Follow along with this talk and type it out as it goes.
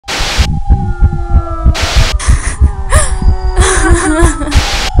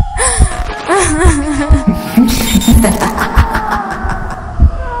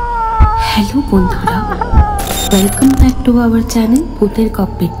Hello বন্ধুরা, welcome back to our channel ভূতের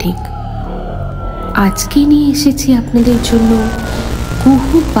গপ্পের ঠেক। আজকে নিয়ে এসেছি আপনাদের জন্য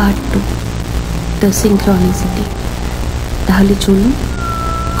কুহু পার্ট 2, দ্য সিনক্রনিসিটি। তাহলে চলুন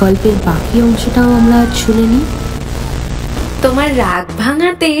গল্পের বাকি অংশটাও আমরা আজ শুনে নিই। তোমার রাগ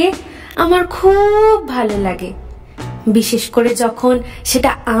ভাঙাতে আমার খুব ভালো লাগে, বিশেষ করে যখন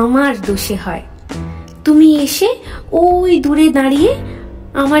সেটা আমার দোষে হয়। তুমি এসে ওই দূরে দাঁড়িয়ে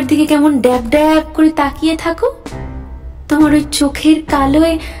আমার দিকে কেমন ড্যাব ড্যাব করে তাকিয়ে থাকো। তোমার ওই চোখের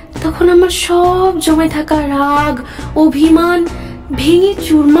কালোয় তখন আমার সব জমে থাকা রাগ, অভিমান ভেঙে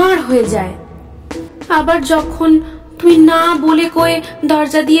চুরমার হয়ে যায়। আবার যখন তুমি না বলে কয়ে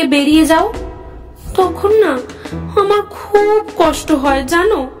দরজা দিয়ে বেরিয়ে যাও, তখন না আমার খুব কষ্ট হয়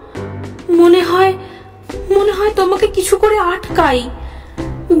জানো। মনে হয় তোমাকে কিছু করে আটকাই,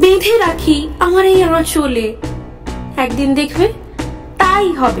 বেঁধে রাখি আমার এই আঁচলে। একদিন দেখবে তাই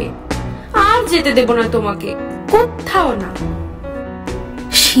হবে, আর যেতে দেব না তোমাকে কোথাও না।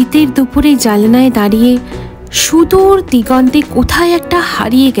 শীতের দুপুরে জানালায় দাঁড়িয়ে সুদূর দিগন্তে কোথায় একটা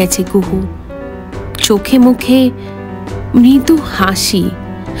হারিয়ে গেছে কুহু। চোখে মুখে মৃদু হাসি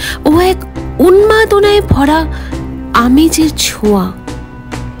ও এক উন্মাদনায় ভরা আমেজের ছোঁয়া।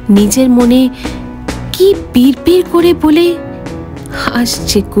 নিজের মনে কি বিড়বিড় করে বলে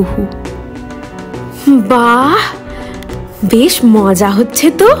হাসছে কুহু। বাহ, বেশ মজা হচ্ছে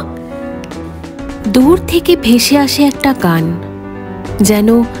তো। দূর থেকে ভেসে আসে একটা গান, যেন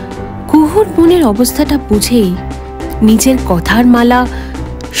কুহুর মনের অবস্থাটা বুঝেই নিজের কথার মালা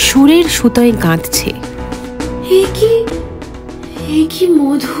সুরের সুতোয় গাঁথছে। কি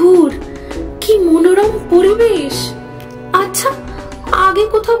মধুর, কি মনোরম পরিবেশ। আচ্ছা, আগে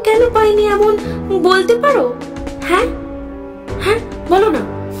কোথাও কেন পাইনি এমন, বলতে পারো? হ্যাঁ হ্যাঁ বলো না,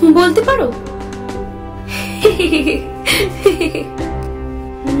 বলতে পারো?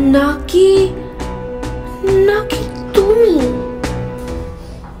 নাকি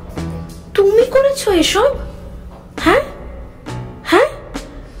তুমি করেছো এসব? হ্যাঁ হ্যাঁ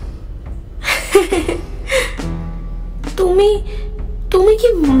তুমি কি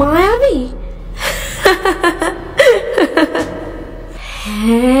মায়াবী?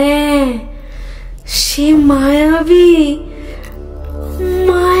 হ্যাঁ, সে মায়াবী।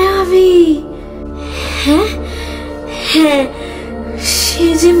 হ্যাঁ হ্যাঁ, সে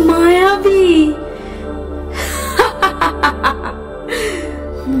যে মায়াবী।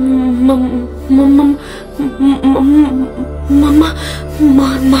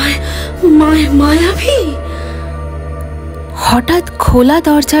 মায়াবী। হঠাৎ খোলা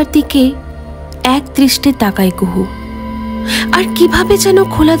দরজার দিকে এক দৃষ্টে তাকায় কুহু। আর কিভাবে যেন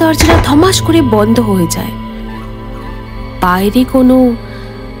খোলা দরজাটা ধমাস করে বন্ধ হয়ে যায়। বাইরে কোনো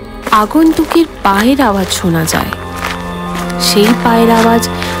আগন্তুকের পায়ের আওয়াজ শোনা যায়। সেই পায়ের আওয়াজ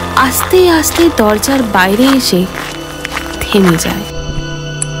আস্তে আস্তে দরজার বাইরে এসে থেমে যায়।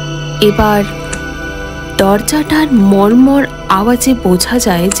 এবার দরজাটার মর্মর আওয়াজে বোঝা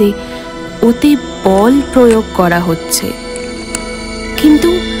যায় যে ওতে বল প্রয়োগ করা হচ্ছে। কিন্তু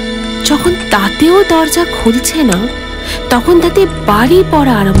যখন তাতেও দরজা খুলছে না, তখন তাতে বাড়ি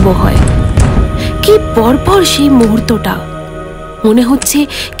পড়া আরম্ভ হয়। কি বর্বর সেই মুহূর্তটা! মনে হচ্ছে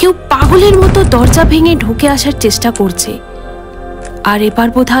কেউ পাগলের মতো দরজা ভেঙে ঢুকে আসার চেষ্টা করছে। আর এবার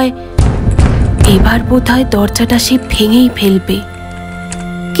বোধহয় দরজাটা সে ভেঙেই ফেলবে।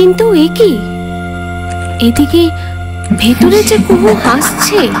 কিন্তু এ কি, এদিকে ভেতরে যে কুহু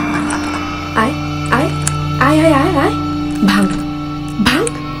হাসছে। আয় আয় আয় আয় আয় আয়, ভাঙ ভাঙ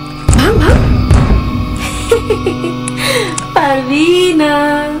ভাঙ ভাঙ।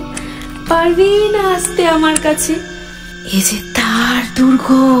 পারবি না আসতে আমার কাছে। এ যে তার দুর্গ,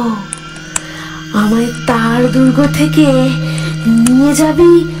 আমায় তার দুর্গ থেকে নিয়ে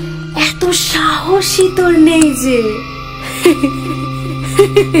যাবি, এত সাহসী তোর নেই যে।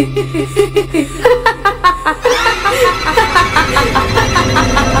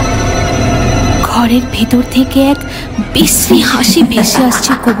 ঘরের ভেতর থেকে এক বিশ্রী হাসি ভেসে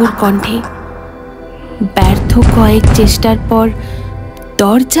আসছে কুহুর কণ্ঠে। ব্যর্থ কয়েক চেষ্টার পর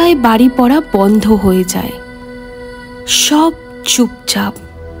দরজায় বাড়ি পড়া বন্ধ হয়ে যায়। সব চুপচাপ,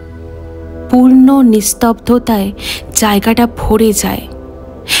 পূর্ণ নিস্তব্ধতায় জায়গাটা ভরে যায়।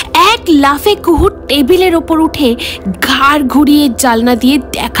 এক লাফে কুহু টেবিলের ওপর উঠে ঘাড় ঘুরিয়ে জানলা দিয়ে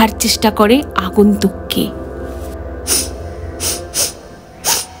দেখার চেষ্টা করে আগন্তুককে।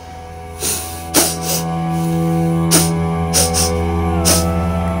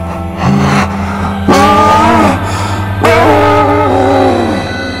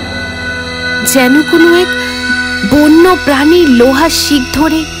 যেন কোনো এক বন্য প্রাণীর লোহার শিক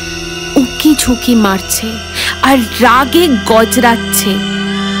ধরে উকি ঝুঁকি মারছে আর রাগে গজরাচ্ছে।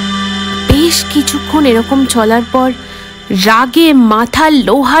 বেশ কিছুক্ষণ এরকম চলার পর রাগে মাথা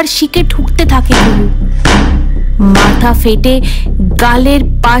লোহার শিকে ঠুকতে থাকে কুহু। মাথা ফেটে গালের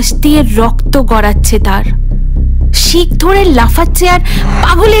পাশ দিয়ে রক্ত গড়াচ্ছে তার। শিক ধরে লাফাচ্ছে আর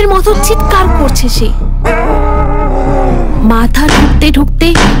পাগলের মতো চিৎকার করছে সে। মাথা ঢুকতে ঢুকতে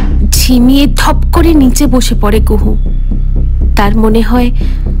ঝিমিয়ে ধপ করে নিচে বসে পড়ে কুহু। তার মনে হয়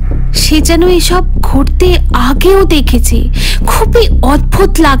সে যেন এসব ঘটতে আগেও দেখেছে। খুবই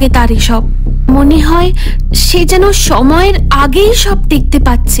অদ্ভুত লাগে তার এসব। মনে হয় সে যেন সময়ের আগেই সব দেখতে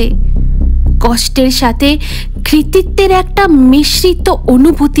পাচ্ছে। কষ্টের সাথে কৃতিত্বের একটা মিশ্রিত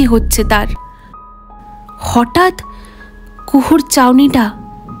অনুভূতি হচ্ছে তার। হঠাৎ কুহুর চাউনিটা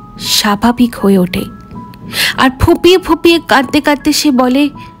স্বাভাবিক হয়ে ওঠে আর ফুপিয়ে ফুপিয়ে কাঁদতে কাঁদতে সে বলে,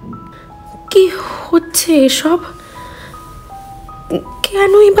 কি হচ্ছে এসব?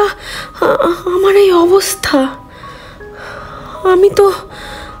 কেনই বা আমার এই অবস্থা? আমি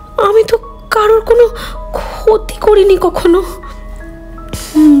তো কারোর কোনো ক্ষতি করিনি কখনো।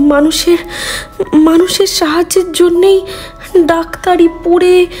 মানুষের সাহায্যের জন্যেই ডাক্তারি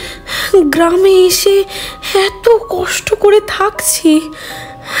পড়ে গ্রামে এসে এত কষ্ট করে থাকছি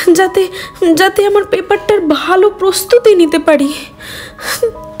যাতে আমার পেপারটার ভালো প্রস্তুতি নিতে পারি।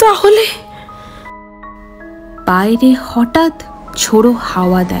 তাহলে বাইরে হঠাৎ ঝোড়ো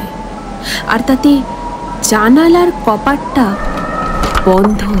হাওয়া দেয় আর তাতে জানালার কপাটটা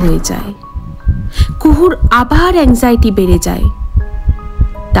বন্ধ হয়ে যায়। কুহুর আবার অ্যাংজাইটি বেড়ে যায়।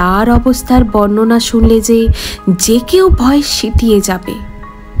 তার অবস্থার বর্ণনা শুনলে যে কেউ ভয় সিটিয়ে যাবে।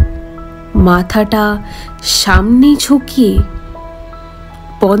 মাথাটা সামনে ঝুঁকিয়ে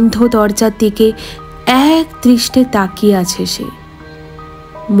বন্ধ দরজার দিকে এক দৃষ্টে তাকিয়ে আছে সে।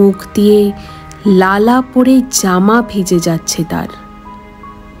 মুখ দিয়ে লালা পড়ে জামা ভিজে যাচ্ছে তার।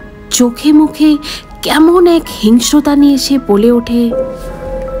 চোখে মুখে কেমন এক হিংস্রতা নিয়ে সে বলে ওঠে,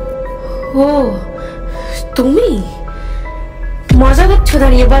 ও তুমি মজা করছো?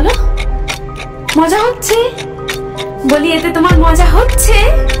 দাঁড়িয়ে বলো, মজা হচ্ছে? বলি এতে তোমার মজা হচ্ছে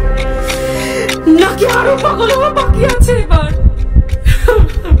নাকি আরো পাগল হওয়া বাকি আছে এবার?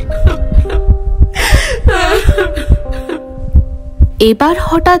 এবার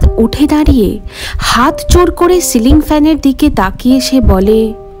হঠাৎ উঠে দাঁড়িয়ে হাত জোর করে সিলিং ফ্যানের দিকে তাকিয়ে সে বলে,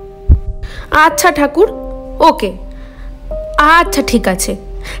 আচ্ছা ঠাকুর, ওকে, আচ্ছা ঠিক আছে,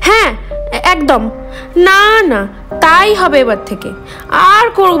 হ্যাঁ একদম, না না তাই হবে এবার থেকে, আর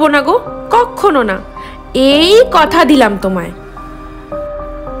করবো না গো, কখনো না, এই কথা দিলাম তোমায়।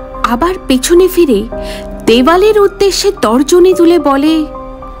 আবার পেছনে ফিরে দেওয়ালের উদ্দেশ্যে তর্জনী তুলে বলে,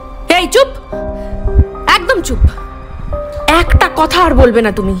 এই চুপ, একদম চুপ, একটা কথা আর বলবে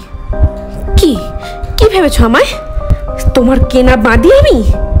না তুমি। কি কি ভেবেছো আমায়? তোমার কেনা বাঁধি আমি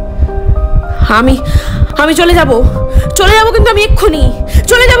চলে যাব কিন্তু আমি এক্ষুনি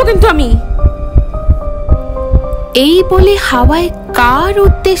চলে যাব কিন্তু আমি। এই বলে হাওয়ায় কার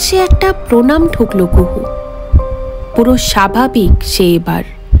উদ্দেশ্যে একটা প্রণাম ঠুকলো কুহু। পুরো স্বাভাবিক সে এবার,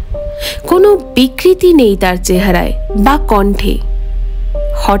 কোনো বিকৃতি নেই তার চেহারায় বা কণ্ঠে।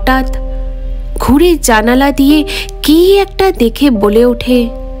 হঠাৎ ঘুরে জানালা দিয়ে কি একটা দেখে বলে ওঠে,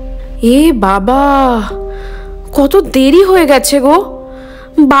 এ বাবা, কত দেরি হয়ে গেছে গো,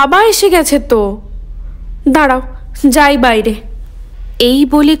 বাবা এসে গেছে তো, দাঁড়াও যাই বাইরে। এই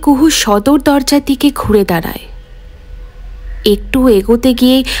বলে কুহু সদর দরজার দিকে ঘুরে দাঁড়ায়। একটু এগোতে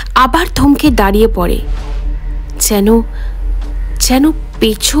গিয়ে আবার থমকে দাঁড়িয়ে পড়ে, যেন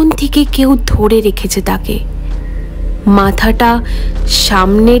পেছন থেকে কেউ ধরে রেখেছে তাকে। মাথাটা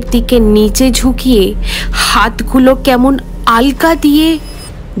সামনের দিকে নিচে ঝুঁকিয়ে হাতগুলো কেমন আলগা দিয়ে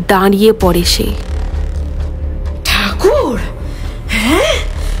দাঁড়িয়ে পড়ে সে। ঠাকুর, হ্যাঁ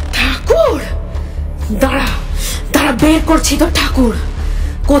ঠাকুর, দাঁড়া দাঁড়া, বের করছি তো ঠাকুর।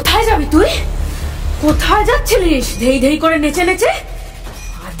 কোথায় যাবি তুই? কোথায় যাচ্ছিলিস ধেই ধেই করে নেচে নেচে?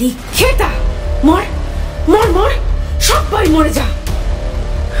 আদি খেতা, মর মর মর, সবাই মরে যা।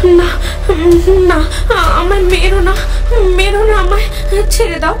 না না, আমায় মেরো না, মেরো না, আমায়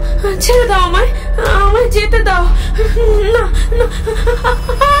ছেড়ে দাও, ছেড়ে দাও, আমায় যেতে দাও, না না।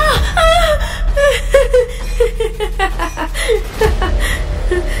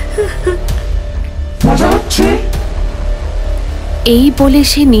 মজা হচ্ছে? এই বলে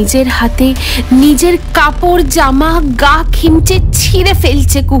সে নিজের হাতে নিজের কাপড় জামা গা খিমচে ছিঁড়ে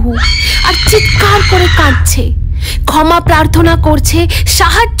ফেলছে কুহু, আর চিৎকার করে কাঁদছে, ক্ষমা প্রার্থনা করছে,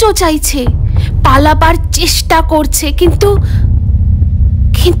 সাহায্য চাইছে, পালাবার চেষ্টা করছে,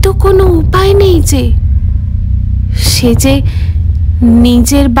 কিন্তু কোনো উপায় নেই। সে যে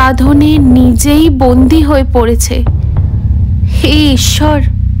নিজের বাঁধনে নিজেই বন্দী হয়ে পড়েছে। হে ঈশ্বর!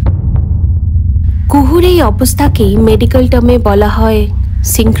 কুহুর এই অবস্থাকেই মেডিকেল টার্মে বলা হয়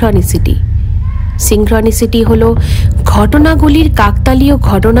সিনক্রনিসিটি। সিনক্রনিসিটি হলো ঘটনাগুলির কাকতালীয়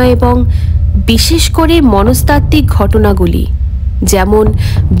ঘটনা এবং বিশেষ করে মনস্তাত্ত্বিক ঘটনাগুলি, যেমন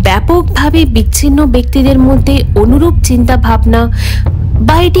ব্যাপকভাবে বিচ্ছিন্ন ব্যক্তিদের মধ্যে অনুরূপ চিন্তা ভাবনা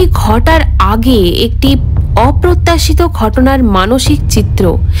বা এটি ঘটার আগে একটি অপ্রত্যাশিত ঘটনার মানসিক চিত্র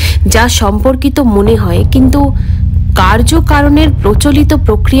যা সম্পর্কিত মনে হয় কিন্তু কার্যকারণের প্রচলিত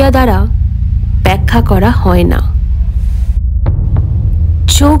প্রক্রিয়া দ্বারা ব্যাখ্যা করা হয় না।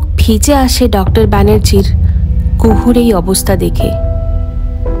 চোখ ভিজে আসে ডক্টর ব্যানার্জির কুহুর এই অবস্থা দেখে।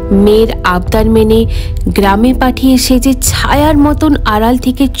 মেয়ের আবদার মেনে গ্রামে পাঠিয়ে সে যে ছায়ার মতন আড়াল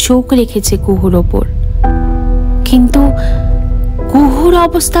থেকে চোখ রেখেছে কুহুর ওপর, কিন্তু কুহুর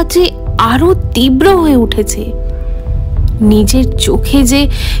অবস্থা যে আরো তীব্র হয়ে উঠেছে। নিজের চোখে যে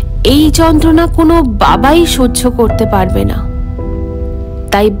এই যন্ত্রণা কোনো বাবাই সহ্য করতে পারবে না।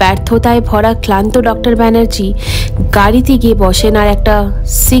 তাই ব্যর্থতায় ভরা ক্লান্ত ডক্টর ব্যানার্জি গাড়িতে গিয়ে বসেন আর একটা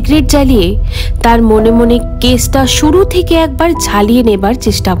সিগারেট জ্বালিয়ে তার মনে মনে কেসটা শুরু থেকে একবার ঝালিয়ে নেবার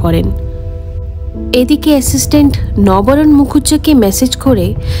চেষ্টা করেন। এদিকে অ্যাসিস্ট্যান্ট নবরণ মুখুজ্জকে মেসেজ করে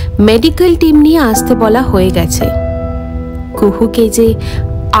মেডিকেল টিম নিয়ে আসতে বলা হয়ে গেছে। কুহুকে যে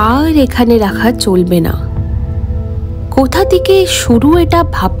আর এখানে রাখা চলবে না। কোথা থেকে শুরু এটা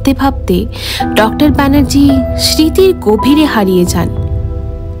ভাবতে ভাবতে ডক্টর ব্যানার্জি স্মৃতির গভীরে হারিয়ে যান।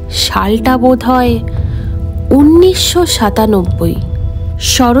 সালটা বোধ হয় 1997।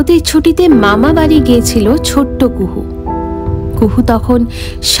 শরতের ছুটিতে মামা বাড়ি গিয়েছিল ছোট্ট কুহু। কুহু তখন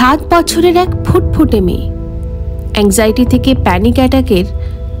 7 বছরের এক ফুটফুটে মেয়ে। অ্যাংজাইটি থেকে প্যানিক অ্যাটাকের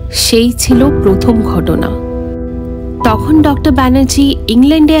সেই ছিল প্রথম ঘটনা। তখন ডক্টর ব্যানার্জি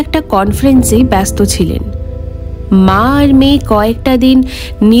ইংল্যান্ডে একটা কনফারেন্সে ব্যস্ত ছিলেন। মা আর মেয়ে কয়েকটা দিন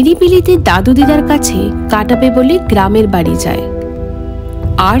নিরিবিলিতে দাদু দিদার কাছে কাটাবে বলে গ্রামের বাড়ি যায়।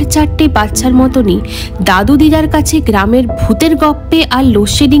 আর 4টে বাচ্চার মতনই দাদু দিদার কাছে গ্রামের ভূতের গপ্পে আর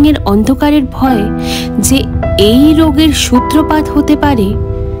লোডশেডিং এর অন্ধকারের ভয় যে এই রোগের সূত্রপাত হতে পারে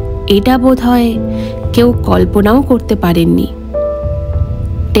এটা বোধহয় কেউ কল্পনাও করতে পারেননি।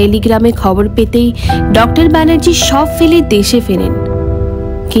 টেলিগ্রামে খবর পেতেই ডক্টর ব্যানার্জি সব ফেলে দেশে ফেরেন,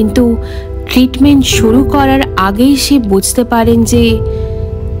 কিন্তু ট্রিটমেন্ট শুরু করার আগেই সে বুঝতে পারেন যে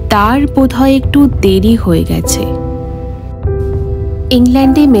তার বোধহয় একটু দেরি হয়ে গেছে।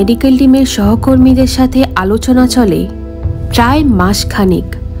 ইংল্যান্ডে মেডিকেল টিমের সহকর্মীদের সাথে আলোচনা চলে প্রায় মাসখানেক,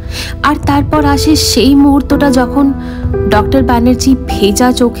 আর তারপর আসে সেই মুহূর্তটা যখন ডক্টর ব্যানার্জি ভেজা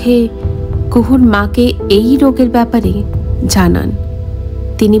চোখে কুহুর মাকে এই রোগের ব্যাপারে জানান।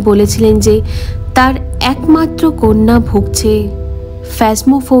 তিনি বলেছিলেন যে তার একমাত্র কন্যা ভুগছে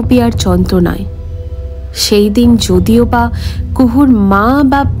ফ্যাজমোফোবিয়ার যন্ত্রণায়। সেই দিন যদিও বা কুহুর মা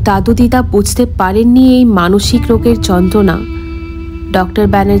বা দাদু দিদা বুঝতে পারেননি এই মানসিক রোগের যন্ত্রণা, ডক্টর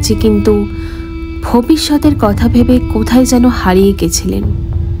ব্যানার্জি কিন্তু ভবিষ্যতের কথা ভেবে কোথায় যেন হারিয়ে গেছিলেন।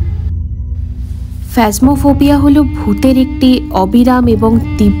 ফ্যাজমোফোবিয়া হলো ভূতের একটি অবিরাম এবং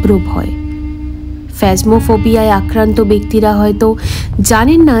তীব্র ভয়। ফ্যাজমোফোবিয়ায় আক্রান্ত ব্যক্তিরা হয়তো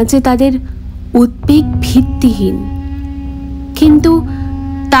জানেন না যে তাদের উদ্বেগ ভিত্তিহীন, কিন্তু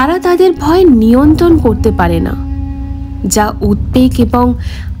তারা তাদের ভয় নিয়ন্ত্রণ করতে পারে না, যা উদ্বেগ এবং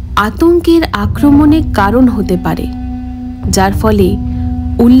আতঙ্কের আক্রমণের কারণ হতে পারে, যার ফলে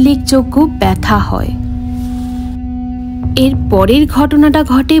উল্লেখযোগ্য ব্যথা হয়। এর পরের ঘটনাটা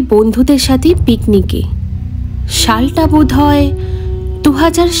ঘটে বন্ধুদের সাথে পিকনিকে। সালটা বোধ হয়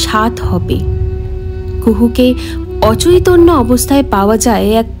 2007 হবে। কুহুকে অচৈতন্য অবস্থায় পাওয়া যায়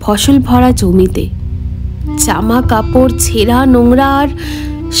এক ফসল ভরা জমিতে। জামা কাপড় ছেঁড়া, নোংরা আর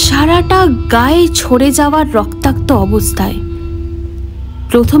সারাটা গায়ে ছড়ে যাওয়ার রক্তাক্ত অবস্থায়।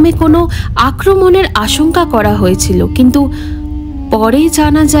 প্রথমে কোনো আক্রমণের আশঙ্কা করা হয়েছিল, কিন্তু পরে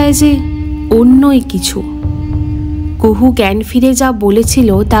জানা যায় যে অন্যই কিছু। কুহু জ্ঞান ফিরে যা বলেছিল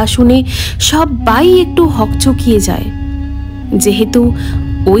তা শুনে সবাই একটু হকচকিয়ে যায়। যেহেতু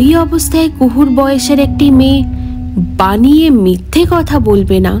ওই অবস্থায় কুহুর বয়সের একটি মেয়ে বানিয়ে মিথ্যে কথা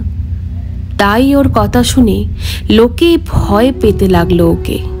বলবে না, তাই ওর কথা শুনে লোকে ভয় পেতে লাগলো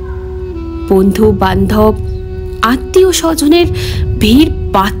ওকে। বন্ধু বান্ধব আত্মীয় স্বজনের ভিড়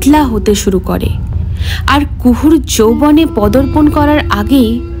পাতলা হতে শুরু করে, আর কুহুর যৌবনে পদার্পণ করার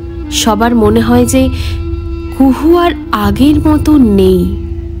আগেই সবার মনে হয় যে কুহু আর আগের মতো নেই।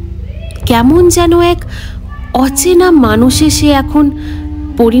 কেমন যেন এক অচেনা মানুষে সে এখন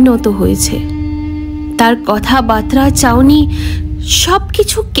পরিণত হয়েছে। তার কথাবার্তা, চাউনি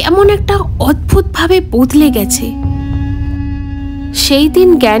সবকিছু কেমন একটা অদ্ভুতভাবে বদলে গেছে। সেই দিন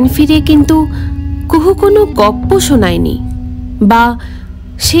জ্ঞান ফিরে কিন্তু কুহু কোনো গপ্প শোনায়নি, বা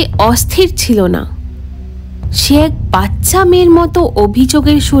সে অস্থির ছিল না। সে এক বাচ্চা মেয়ের মতো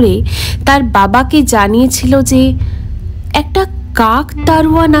অভিযোগের সুরে তার বাবাকে জানিয়েছিল যে একটা কাক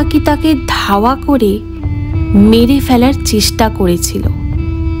তারুয়া নাকি তাকে ধাওয়া করে মেরে ফেলার চেষ্টা করেছিল।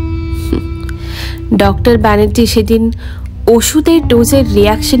 ডক্টর ব্যানার্জি সেদিন ওষুধের ডোজের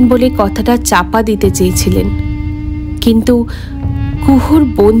রিয়াকশন বলে কথাটা চাপা দিতে চেয়েছিলেন, কিন্তু কুহুর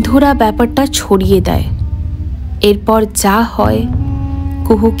বন্ধুরা ব্যাপারটা ছড়িয়ে দেয়। এরপর যা হয়,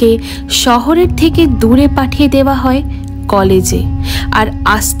 কুহুকে শহরের থেকে দূরে পাঠিয়ে দেওয়া হয় কলেজে, আর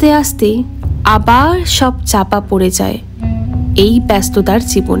আস্তে আস্তে আবার সব চাপা পড়ে যায় এই ব্যস্ততার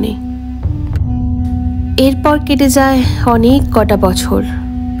জীবনে। এরপর কেটে যায় অনেক কটা বছর।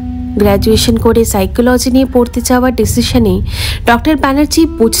 গ্র্যাজুয়েশন করে সাইকোলজি নিয়ে পড়তে যাওয়ার ডিসিশনে ডক্টর ব্যানার্জি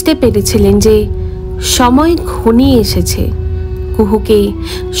বুঝতে পেরেছিলেন যে সময় ঘনিয়ে এসেছে কুহুকে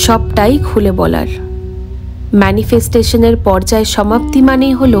সবটাই খুলে বলার। ম্যানিফেস্টেশনের পর্যায়ে সমাপ্তি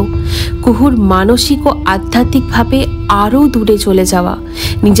মানেই হলো কুহুর মানসিক ও আধ্যাত্মিকভাবে আরও দূরে চলে যাওয়া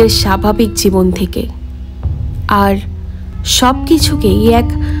নিজের স্বাভাবিক জীবন থেকে, আর সব কিছুকেই এক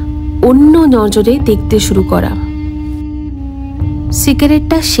অন্য নজরে দেখতে শুরু করা।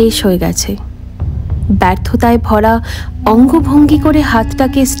 সিগারেটটা শেষ হয়ে গেছে। ব্যর্থতায় ভরা অঙ্গভঙ্গি করে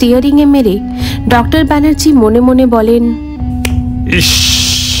হাতটাকে স্টিয়ারিংয়ে মেরে ডক্টর ব্যানার্জি মনে মনে বলেন, ইস,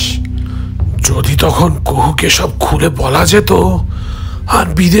 যদি তখন কুহুকে সব খুলে বলা যেত আর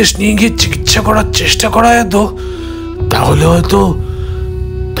বিদেশ নিয়ে গিয়ে চিকিৎসা করার চেষ্টা করা যেত, তাহলে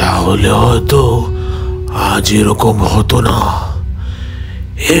হয়তো আজ এরকম হতো না।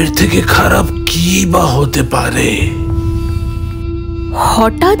 এর থেকে খারাপ কি বা হতে পারে?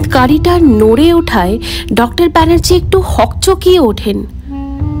 হঠাৎ গাড়িটা নড়ে ওঠায় ডক্টর ব্যানার্জি একটু হকচকিয়ে ওঠেন,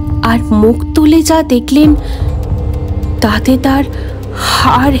 আর মুখ তুলে যা দেখলেন তাতে তার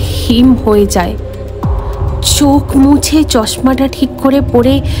হাড় হিম হয়ে যায়। চোখ মুছে চশমাটা ঠিক করে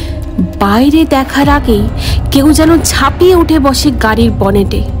পরে বাইরে দেখার আগেই কেউ যেন ঝাঁপিয়ে উঠে বসে গাড়ির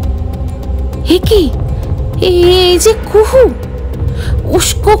বনেটে। হে কি, এই যে কুহু!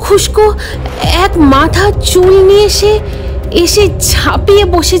 উস্কো খুস্কো এক মাথা চুল নিয়ে এসে ঝাঁপিয়ে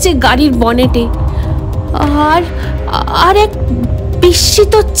বসেছে গাড়ির বনেটে, আর এক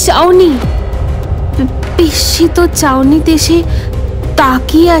বিস্মিত চাউনিতে সে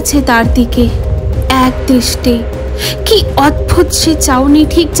তাকিয়ে আছে তার দিকে এক দৃষ্টে। কি অদ্ভুত সে চাউনি!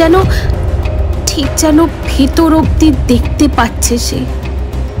 ঠিক যেন ভেতর অব্দি দেখতে পাচ্ছে সে।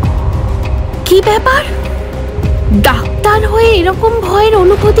 কি ব্যাপার? ডাক্তার হয়ে এরকম ভয়ের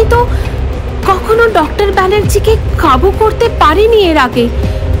অনুভূতি তো কখনো ডক্টর ব্যানার্জিকে কাবু করতে পারেনি এর আগে।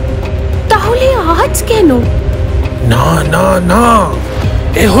 তাহলে আজ কেন? না না না,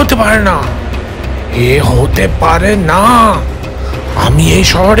 এ হতে পারে না। আমি এই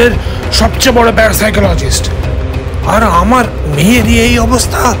শহরের সবচেয়ে বড় প্যারাসাইকোলজিস্ট, আর আমার মেয়েরই এই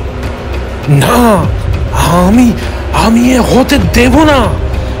অবস্থা। না, আমি এ হতে দেব না,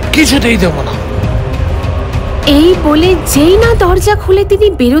 কিছুতেই দেব না। এই বলে যেই না দরজা খুলে তিনি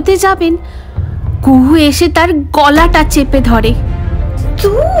বেরোতে যাবেন, কুহু এসে তার গলাটা চেপে ধরে।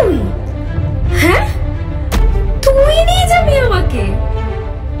 তুই? হ্যাঁ, তুই নিয়ে যাবি আমাকে?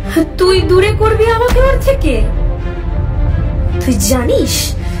 তুই দূরে করবি আমাকে ওর থেকে? তুই জানিস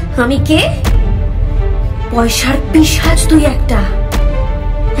আমি কে? পয়সার পিশাচ তুই,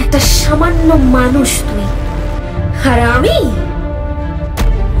 একটা সামান্য মানুষ তুই। আর আমি,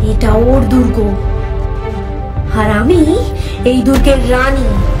 এটা ওর দুর্গ, আর আমি এই দুর্গের রানী।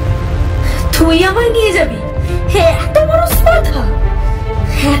 তুই আমায় নিয়ে যাবি? এত বড় স্পর্ধা,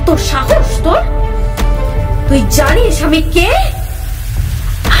 এত সাহস তোর! তুই জানিস আমি কে?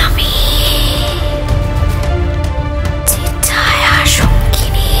 আমি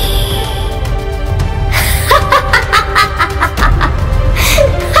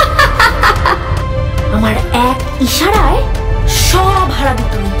আমার এক ইশারায় সব হারাবি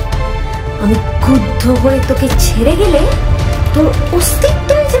তুই। আমি ক্রুদ্ধ হয়ে তোকে ছেড়ে গেলে তোর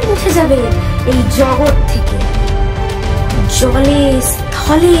অস্তিত্বই যে মুছে যাবে এই জগৎ থেকে। জলে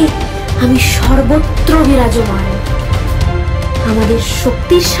স্থলে আমি সর্বত্র বিরাজমান। আমাদের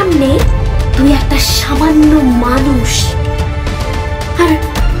শক্তির সামনে তুই একটা সামান্য মানুষ, আর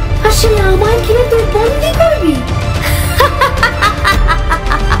সে আমায় কিনে তুই বন্দি করবি?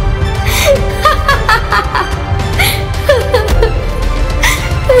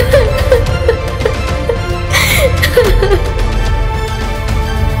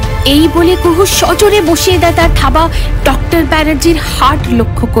 এই বলে কুহু সজোরে বসিয়ে দেয় তার থাবা ডক্টর ব্যানার্জির হার্ট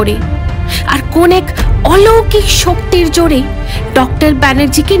লক্ষ্য করে, আর কোন এক অলৌকিক শক্তির জোরে ডক্টর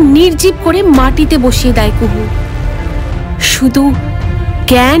ব্যানার্জিকে নির্জীব করে মাটিতে বসিয়ে দেয় কুহু। শুধু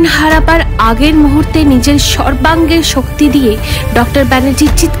জ্ঞান হারাবার আগের মুহূর্তে নিজের সর্বাঙ্গের শক্তি দিয়ে ডক্টর ব্যানার্জি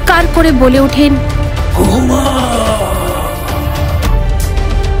চিৎকার করে বলে ওঠেন,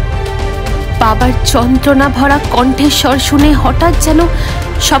 বাবার যন্ত্রণা ভরা কণ্ঠস্বর শুনে হঠাৎ যেন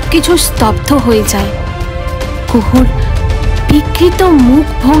সবকিছু স্তব্ধ হয়ে যায়। কুহুর বিকৃত মুখ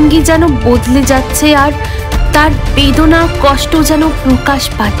ভঙ্গি যেন বদলে যাচ্ছে, আর তার বেদনা কষ্ট যেন প্রকাশ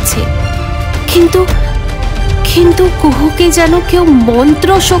পাচ্ছে। কিন্তু কুহুকে যেন কেউ মন্ত্র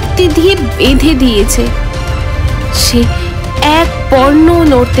শক্তি দিয়ে বেঁধে দিয়েছে। সে এক বর্ণ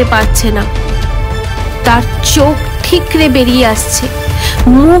নড়তে পারছে না, তার চোখ ঠিকরে বেরিয়ে আসছে,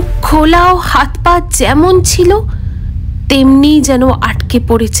 মুখ খোলা ও হাত পা যেমন ছিল তেমনি যেন আটকে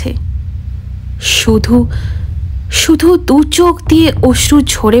পড়েছে। শুধু শুধু দু চোখ দিয়ে অশ্রু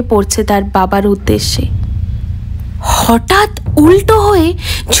ঝরে পড়ছে তার বাবার উদ্দেশ্যে। হঠাৎ উল্টো হয়ে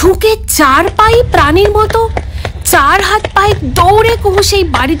ঝুঁকে 4 পাই প্রাণীর মতো 4 হাত পায়ে দৌড়ে কুহু সেই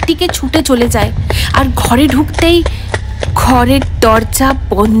বাড়ির দিকে ছুটে চলে যায়, আর ঘরে ঢুকতেই ঘরের দরজা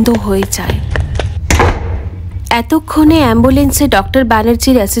বন্ধ হয়ে যায়। এতক্ষণে অ্যাম্বুলেন্সে ডক্টর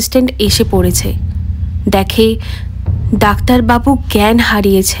ব্যানার্জির অ্যাসিস্ট্যান্ট এসে পড়েছে। দেখে ডাক্তারবাবু জ্ঞান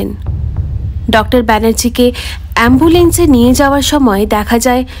হারিয়েছেন। ডক্টর ব্যানার্জিকে অ্যাম্বুলেন্সে নিয়ে যাওয়ার সময় দেখা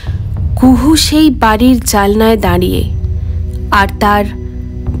যায় কুহু সেই বাড়ির জানলায় দাঁড়িয়ে, আর তার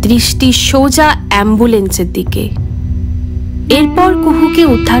দৃষ্টি সোজা অ্যাম্বুলেন্সের দিকে। এরপর কুহুকে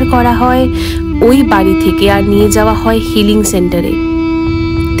উদ্ধার করা হয় ওই বাড়ি থেকে আর নিয়ে যাওয়া হয় হিলিং সেন্টারে।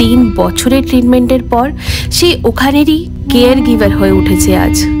 3 বছরের ট্রিটমেন্টের পর সে ওখানেরই কেয়ার গিভার হয়ে উঠেছে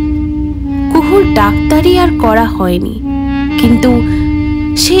আজ। কুহুর ডাক্তারি আর করা হয়নি, কিন্তু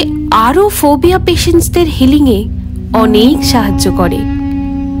সে আরো ফোবিয়া পেশেন্টসদের হিলিংয়ে অনেক সাহায্য করে।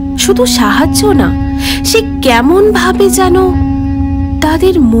 শুধু সাহায্য না, সে কেমন ভাবে যেন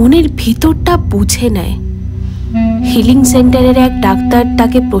তাদের মনের ভিতরটা বুঝে নেয়। হিলিং সেন্টারের এক ডাক্তার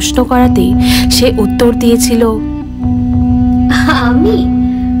তাকে প্রশ্ন করাতে সে উত্তর দিয়েছিল,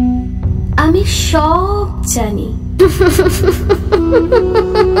 আমি সব জানি।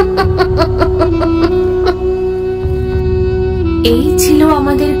 এই ছিল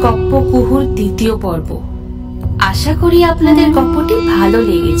আমাদের গপ্প কুহুর 2য় পর্ব। আশা করি আপনাদের গপ্পটি ভালো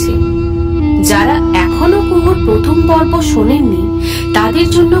লেগেছে। যারা এখনো কুহুর 1ম পর্ব শোনেননি তাদের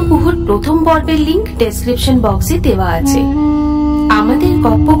জন্য কুহুর 1ম পর্বের লিংক ডেসক্রিপশন বক্সে দেওয়া আছে। আমাদের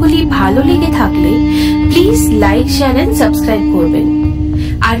গপ্পগুলি ভালো লেগে থাকলে please like, share and subscribe করবেন,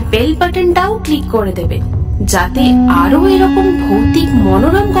 আর বেল বাটনটাও ক্লিক করে দেবেন যাতে আরো এরকম ভৌতিক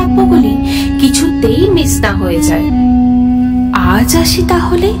মনোরম গপ্পগুলি কিছুতেই মিস না হয়ে যায়। আজ আসি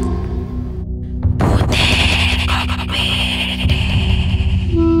তাহলে।